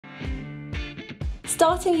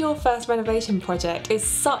Starting your first renovation project is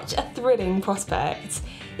such a thrilling prospect.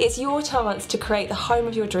 It's your chance to create the home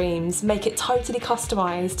of your dreams, make it totally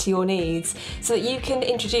customised to your needs so that you can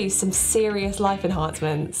introduce some serious life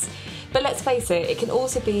enhancements. But let's face it, it can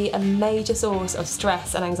also be a major source of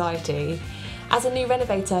stress and anxiety. As a new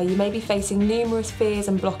renovator, you may be facing numerous fears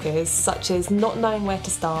and blockers, such as not knowing where to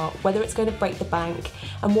start, whether it's going to break the bank,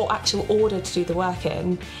 and what actual order to do the work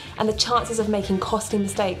in. And the chances of making costly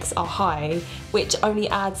mistakes are high, which only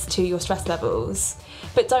adds to your stress levels.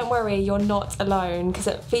 But don't worry, you're not alone, because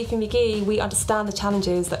at fifimcgee we understand the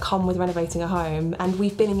challenges that come with renovating a home, and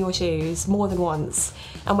we've been in your shoes more than once,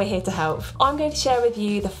 and we're here to help. I'm going to share with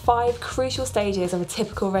you the 5 crucial stages of a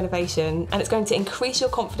typical renovation, and it's going to increase your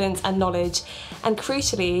confidence and knowledge, and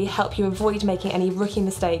crucially help you avoid making any rookie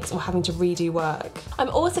mistakes or having to redo work. I'm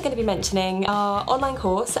also going to be mentioning our online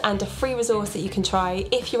course and a free resource that you can try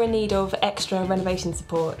if you're in need of extra renovation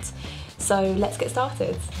support. So let's get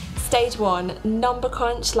started. Stage 1, number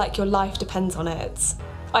crunch like your life depends on it.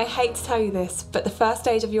 I hate to tell you this, but the first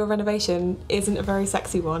stage of your renovation isn't a very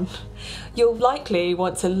sexy one. You'll likely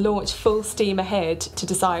want to launch full steam ahead to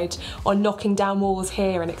decide on knocking down walls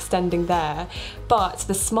here and extending there, but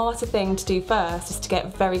the smarter thing to do first is to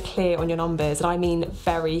get very clear on your numbers, and I mean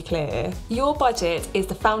very clear. Your budget is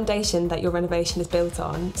the foundation that your renovation is built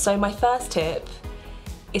on, so my first tip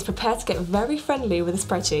is prepare to get very friendly with a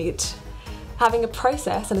spreadsheet. Having a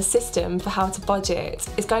process and a system for how to budget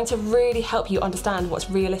is going to really help you understand what's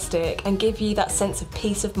realistic and give you that sense of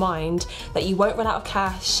peace of mind that you won't run out of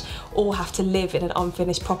cash or have to live in an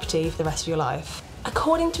unfinished property for the rest of your life.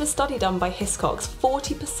 According to a study done by Hiscox,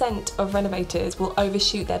 40% of renovators will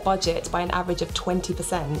overshoot their budget by an average of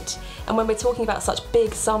 20%. And when we're talking about such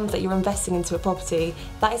big sums that you're investing into a property,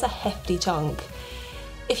 that is a hefty chunk.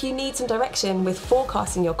 If you need some direction with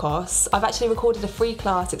forecasting your costs, I've actually recorded a free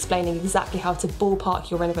class explaining exactly how to ballpark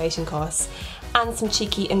your renovation costs and some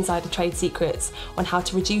cheeky insider trade secrets on how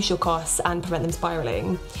to reduce your costs and prevent them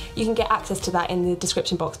spiralling. You can get access to that in the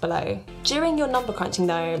description box below. During your number crunching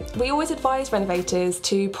though, we always advise renovators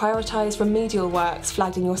to prioritise remedial works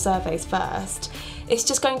flagged in your surveys first. It's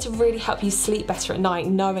just going to really help you sleep better at night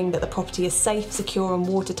knowing that the property is safe, secure and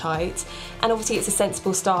watertight, and obviously it's a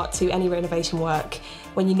sensible start to any renovation work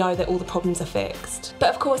when you know that all the problems are fixed. But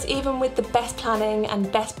of course, even with the best planning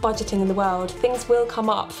and best budgeting in the world, things will come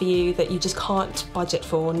up for you that you just can't budget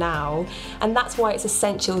for now, and that's why it's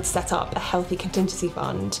essential to set up a healthy contingency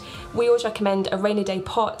fund. We always recommend a rainy day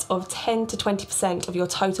pot of 10 to 20% of your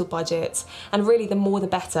total budget, and really the more the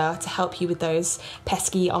better to help you with those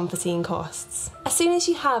pesky unforeseen costs. As soon as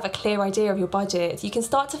you have a clear idea of your budget, you can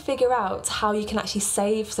start to figure out how you can actually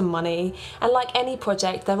save some money, and like any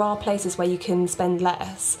project, there are places where you can spend less,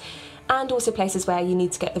 and also places where you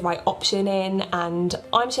need to get the right option in, and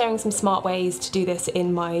I'm sharing some smart ways to do this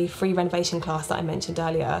in my free renovation class that I mentioned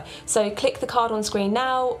earlier. So click the card on screen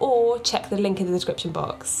now or check the link in the description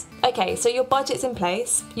box. Okay, so your budget's in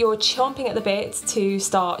place, you're chomping at the bit to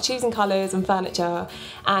start choosing colours and furniture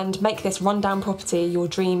and make this rundown property your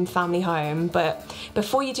dream family home, but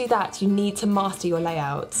before you do that you need to master your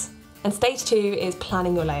layout. And stage 2 is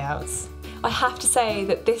planning your layouts. I have to say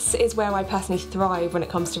that this is where I personally thrive when it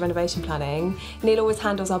comes to renovation planning. Neil always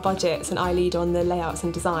handles our budgets and I lead on the layouts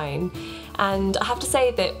and design. And I have to say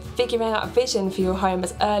that figuring out a vision for your home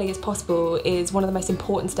as early as possible is one of the most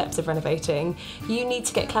important steps of renovating. You need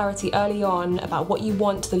to get clarity early on about what you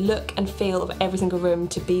want the look and feel of every single room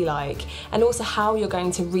to be like, and also how you're going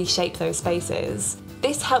to reshape those spaces.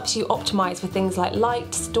 This helps you optimise for things like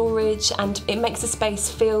light, storage, and it makes the space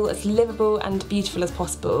feel as livable and beautiful as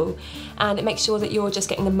possible, and it makes sure that you're just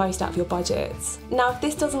getting the most out of your budget. Now, if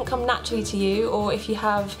this doesn't come naturally to you, or if you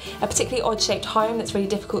have a particularly odd shaped home that's really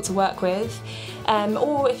difficult to work with,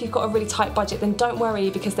 or if you've got a really tight budget, then don't worry,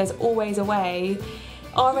 because there's always a way.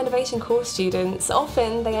 Our renovation course students,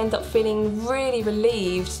 often they end up feeling really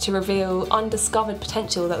relieved to reveal undiscovered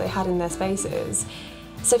potential that they had in their spaces.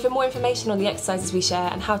 So for more information on the exercises we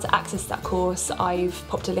share and how to access that course, I've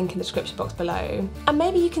popped a link in the description box below. And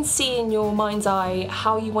maybe you can see in your mind's eye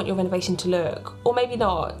how you want your renovation to look, or maybe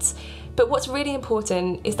not. But what's really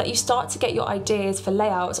important is that you start to get your ideas for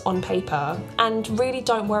layouts on paper, and really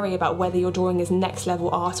don't worry about whether your drawing is next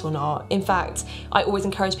level art or not. In fact, I always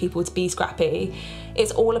encourage people to be scrappy.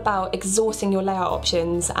 It's all about exhausting your layout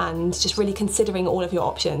options and just really considering all of your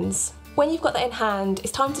options. When you've got that in hand,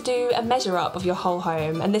 it's time to do a measure up of your whole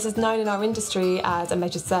home, and this is known in our industry as a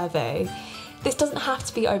measured survey. This doesn't have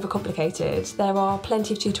to be overcomplicated. There are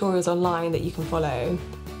plenty of tutorials online that you can follow.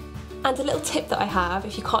 And a little tip that I have,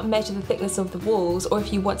 if you can't measure the thickness of the walls, or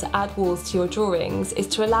if you want to add walls to your drawings, is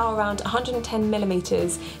to allow around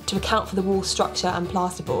 110mm to account for the wall structure and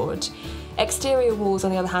plasterboard. Exterior walls, on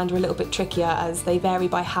the other hand, are a little bit trickier as they vary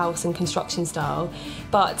by house and construction style,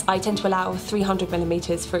 but I tend to allow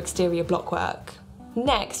 300mm for exterior blockwork.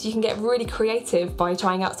 Next, you can get really creative by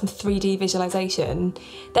trying out some 3D visualization.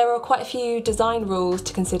 There are quite a few design rules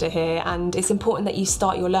to consider here, and it's important that you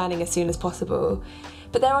start your learning as soon as possible.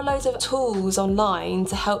 But there are loads of tools online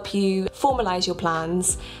to help you formalise your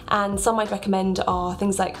plans, and some I'd recommend are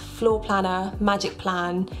things like Floor Planner, Magic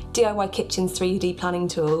Plan, DIY Kitchen's 3D planning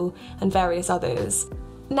tool, and various others.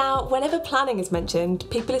 Now, whenever planning is mentioned,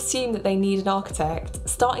 people assume that they need an architect.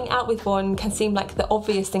 Starting out with one can seem like the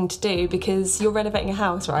obvious thing to do because you're renovating a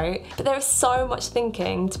house, right? But there is so much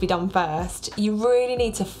thinking to be done first. You really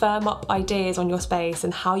need to firm up ideas on your space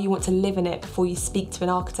and how you want to live in it before you speak to an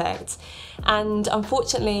architect. And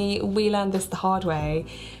unfortunately, we learned this the hard way.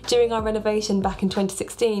 During our renovation back in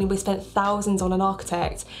 2016, we spent thousands on an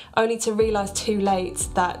architect, only to realise too late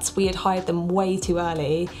that we had hired them way too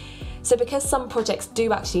early. So because some projects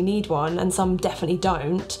do actually need one and some definitely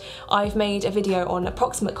don't, I've made a video on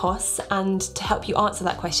approximate costs and to help you answer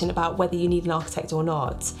that question about whether you need an architect or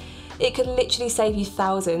not. It could literally save you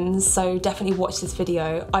thousands, so definitely watch this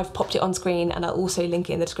video. I've popped it on screen and I'll also link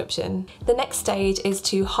it in the description. The next stage is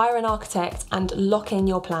to hire an architect and lock in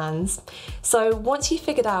your plans. So once you've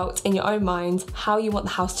figured out in your own mind how you want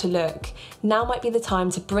the house to look, now might be the time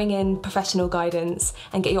to bring in professional guidance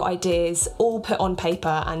and get your ideas all put on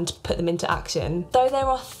paper and put them into action. Though there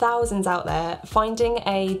are thousands out there, finding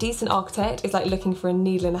a decent architect is like looking for a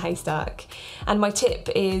needle in a haystack. And my tip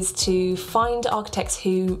is to find architects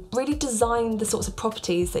who really design the sorts of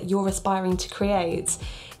properties that you're aspiring to create.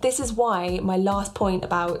 This is why my last point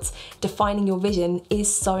about defining your vision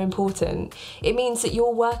is so important. It means that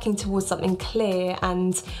you're working towards something clear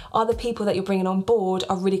and other people that you're bringing on board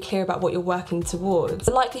are really clear about what you're working towards.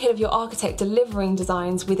 The likelihood of your architect delivering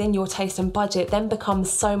designs within your taste and budget then becomes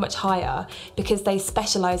so much higher because they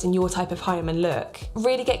specialise in your type of home and look.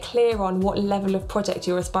 Really get clear on what level of project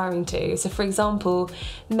you're aspiring to. So for example,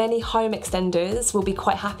 many home extenders will be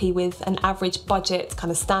quite happy with an average budget kind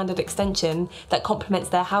of standard extension that complements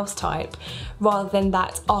their house type, rather than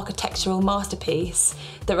that architectural masterpiece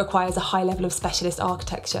that requires a high level of specialist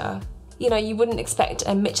architecture. You know, you wouldn't expect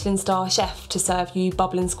a Michelin star chef to serve you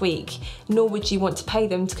bubble and squeak, nor would you want to pay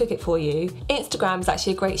them to cook it for you. Instagram is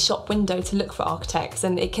actually a great shop window to look for architects,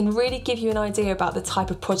 and it can really give you an idea about the type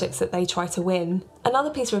of projects that they try to win.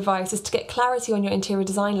 Another piece of advice is to get clarity on your interior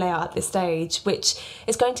design layout at this stage, which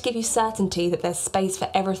is going to give you certainty that there's space for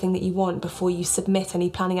everything that you want before you submit any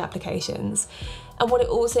planning applications. And what it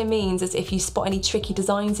also means is if you spot any tricky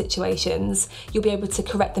design situations, you'll be able to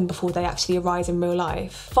correct them before they actually arise in real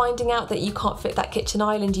life. Finding out that you can't fit that kitchen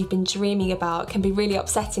island you've been dreaming about can be really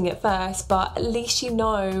upsetting at first, but at least you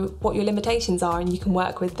know what your limitations are and you can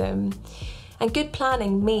work with them. And good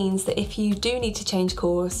planning means that if you do need to change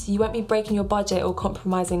course, you won't be breaking your budget or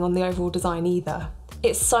compromising on the overall design either.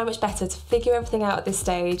 It's so much better to figure everything out at this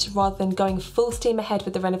stage rather than going full steam ahead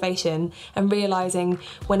with the renovation and realising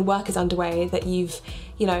when work is underway that you've,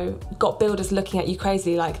 got builders looking at you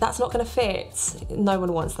crazily like, that's not going to fit. No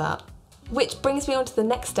one wants that. Which brings me on to the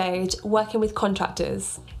next stage, working with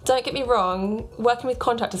contractors. Don't get me wrong, working with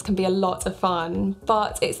contractors can be a lot of fun,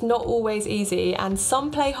 but it's not always easy and some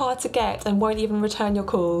play hard to get and won't even return your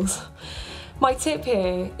calls. My tip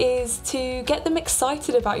here is to get them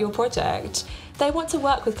excited about your project. They want to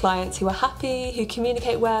work with clients who are happy, who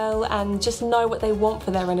communicate well, and just know what they want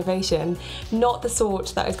for their renovation, not the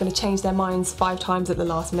sort that is going to change their minds 5 times at the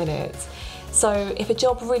last minute. So if a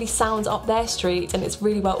job really sounds up their street and it's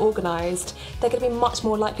really well organised, they're going to be much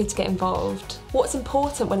more likely to get involved. What's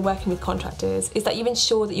important when working with contractors is that you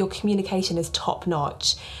ensure that your communication is top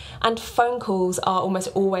notch. And phone calls are almost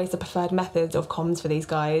always the preferred method of comms for these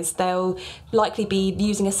guys. They'll likely be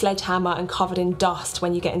using a sledgehammer and covered in dust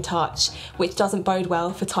when you get in touch, which doesn't bode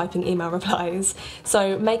well for typing email replies.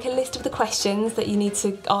 So make a list of the questions that you need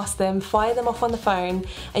to ask them, fire them off on the phone,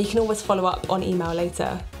 and you can always follow up on email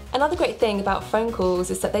later. Another great thing about phone calls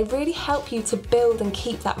is that they really help you to build and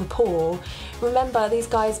keep that rapport. Remember, these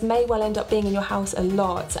guys may well end up being in your house a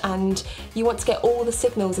lot, and you want to get all the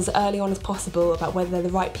signals as early on as possible about whether they're the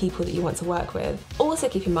right people that you want to work with. Also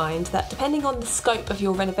keep in mind that depending on the scope of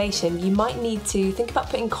your renovation, you might need to think about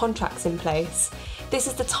putting contracts in place. This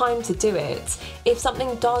is the time to do it. If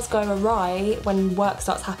something does go awry when work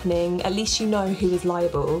starts happening, at least you know who is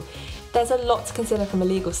liable. There's a lot to consider from a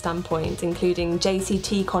legal standpoint, including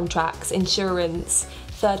JCT contracts, insurance,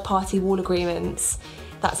 third-party wall agreements.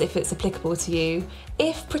 That's if it's applicable to you.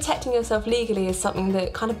 If protecting yourself legally is something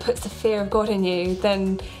that kind of puts the fear of God in you,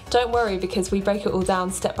 then don't worry, because we break it all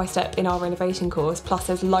down step by step in our renovation course, plus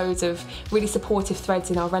there's loads of really supportive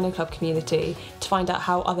threads in our Reno Club community to find out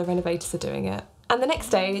how other renovators are doing it. And the next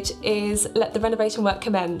stage is let the renovation work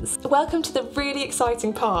commence. Welcome to the really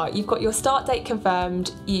exciting part. You've got your start date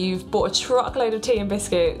confirmed, you've bought a truckload of tea and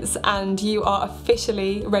biscuits, and you are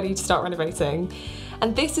officially ready to start renovating.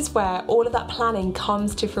 And this is where all of that planning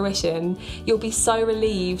comes to fruition. You'll be so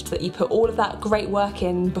relieved that you put all of that great work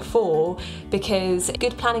in before, because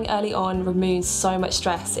good planning early on removes so much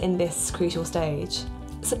stress in this crucial stage.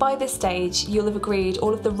 So by this stage, you'll have agreed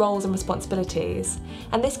all of the roles and responsibilities,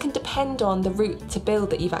 and this can depend on the route to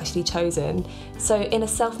build that you've actually chosen. So in a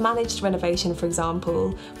self-managed renovation, for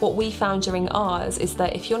example, what we found during ours is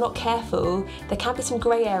that if you're not careful, there can be some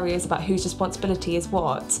grey areas about whose responsibility is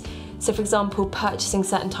what. So for example, purchasing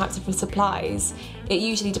certain types of supplies, it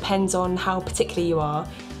usually depends on how particular you are.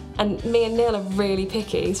 And me and Neil are really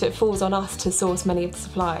picky, so it falls on us to source many of the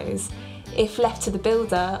supplies. If left to the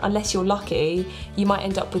builder, unless you're lucky, you might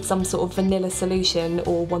end up with some sort of vanilla solution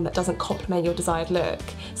or one that doesn't complement your desired look,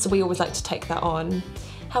 so we always like to take that on.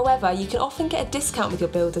 However, you can often get a discount with your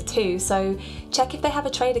builder too, so check if they have a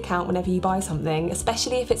trade account whenever you buy something,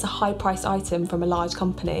 especially if it's a high-priced item from a large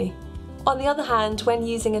company. On the other hand, when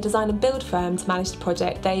using a design and build firm to manage the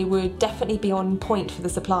project, they would definitely be on point for the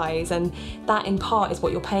supplies, and that in part is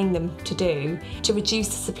what you're paying them to do, to reduce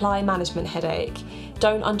the supply management headache.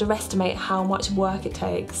 Don't underestimate how much work it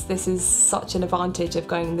takes. This is such an advantage of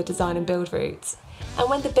going the design and build route. And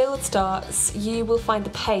when the build starts, you will find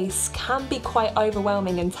the pace can be quite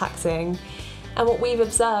overwhelming and taxing. And what we've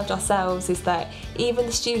observed ourselves is that even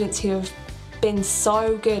the students who have been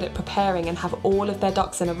so good at preparing and have all of their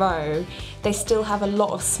ducks in a row, they still have a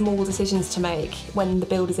lot of small decisions to make when the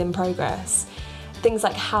build is in progress. Things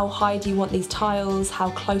like how high do you want these tiles,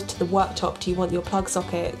 how close to the worktop do you want your plug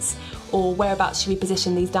sockets, or whereabouts should we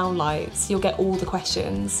position these downlights? You'll get all the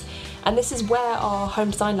questions. And this is where our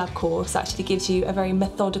Home Design Lab course actually gives you a very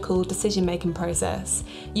methodical decision-making process.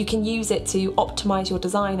 You can use it to optimise your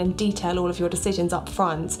design and detail all of your decisions up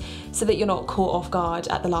front, so that you're not caught off guard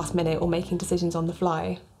at the last minute or making decisions on the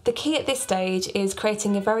fly. The key at this stage is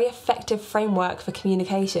creating a very effective framework for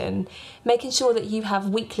communication, making sure that you have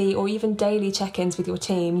weekly or even daily check-ins with your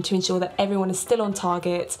team to ensure that everyone is still on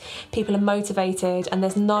target, people are motivated, and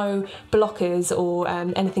there's no blockers or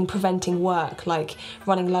anything preventing work, like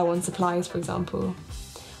running low on supplies, for example.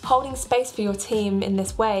 Holding space for your team in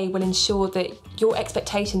this way will ensure that your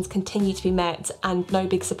expectations continue to be met and no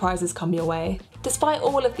big surprises come your way. Despite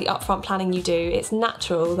all of the upfront planning you do, it's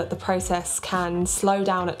natural that the process can slow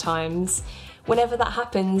down at times. Whenever that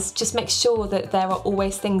happens, just make sure that there are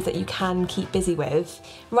always things that you can keep busy with.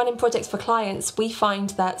 Running projects for clients, we find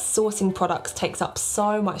that sourcing products takes up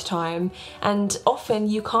so much time, and often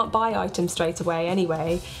you can't buy items straight away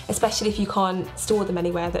anyway, especially if you can't store them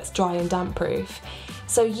anywhere that's dry and damp proof.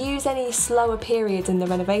 So use any slower periods in the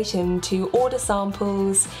renovation to order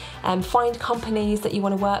samples, find companies that you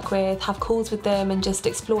want to work with, have calls with them and just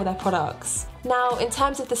explore their products. Now, in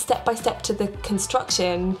terms of the step-by-step to the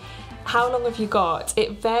construction, how long have you got?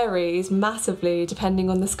 It varies massively depending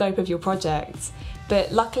on the scope of your project.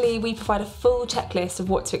 But luckily we provide a full checklist of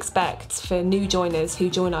what to expect for new joiners who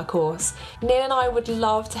join our course. Neil and I would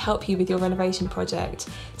love to help you with your renovation project.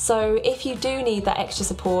 So if you do need that extra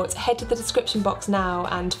support, head to the description box now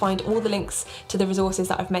and find all the links to the resources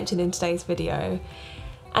that I've mentioned in today's video.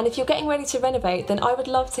 And if you're getting ready to renovate, then I would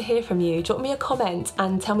love to hear from you. Drop me a comment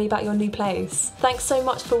and tell me about your new place. Thanks so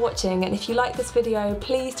much for watching, and if you like this video,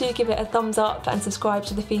 please do give it a thumbs up and subscribe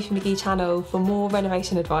to the fifimcgee channel for more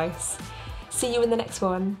renovation advice. See you in the next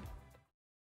one.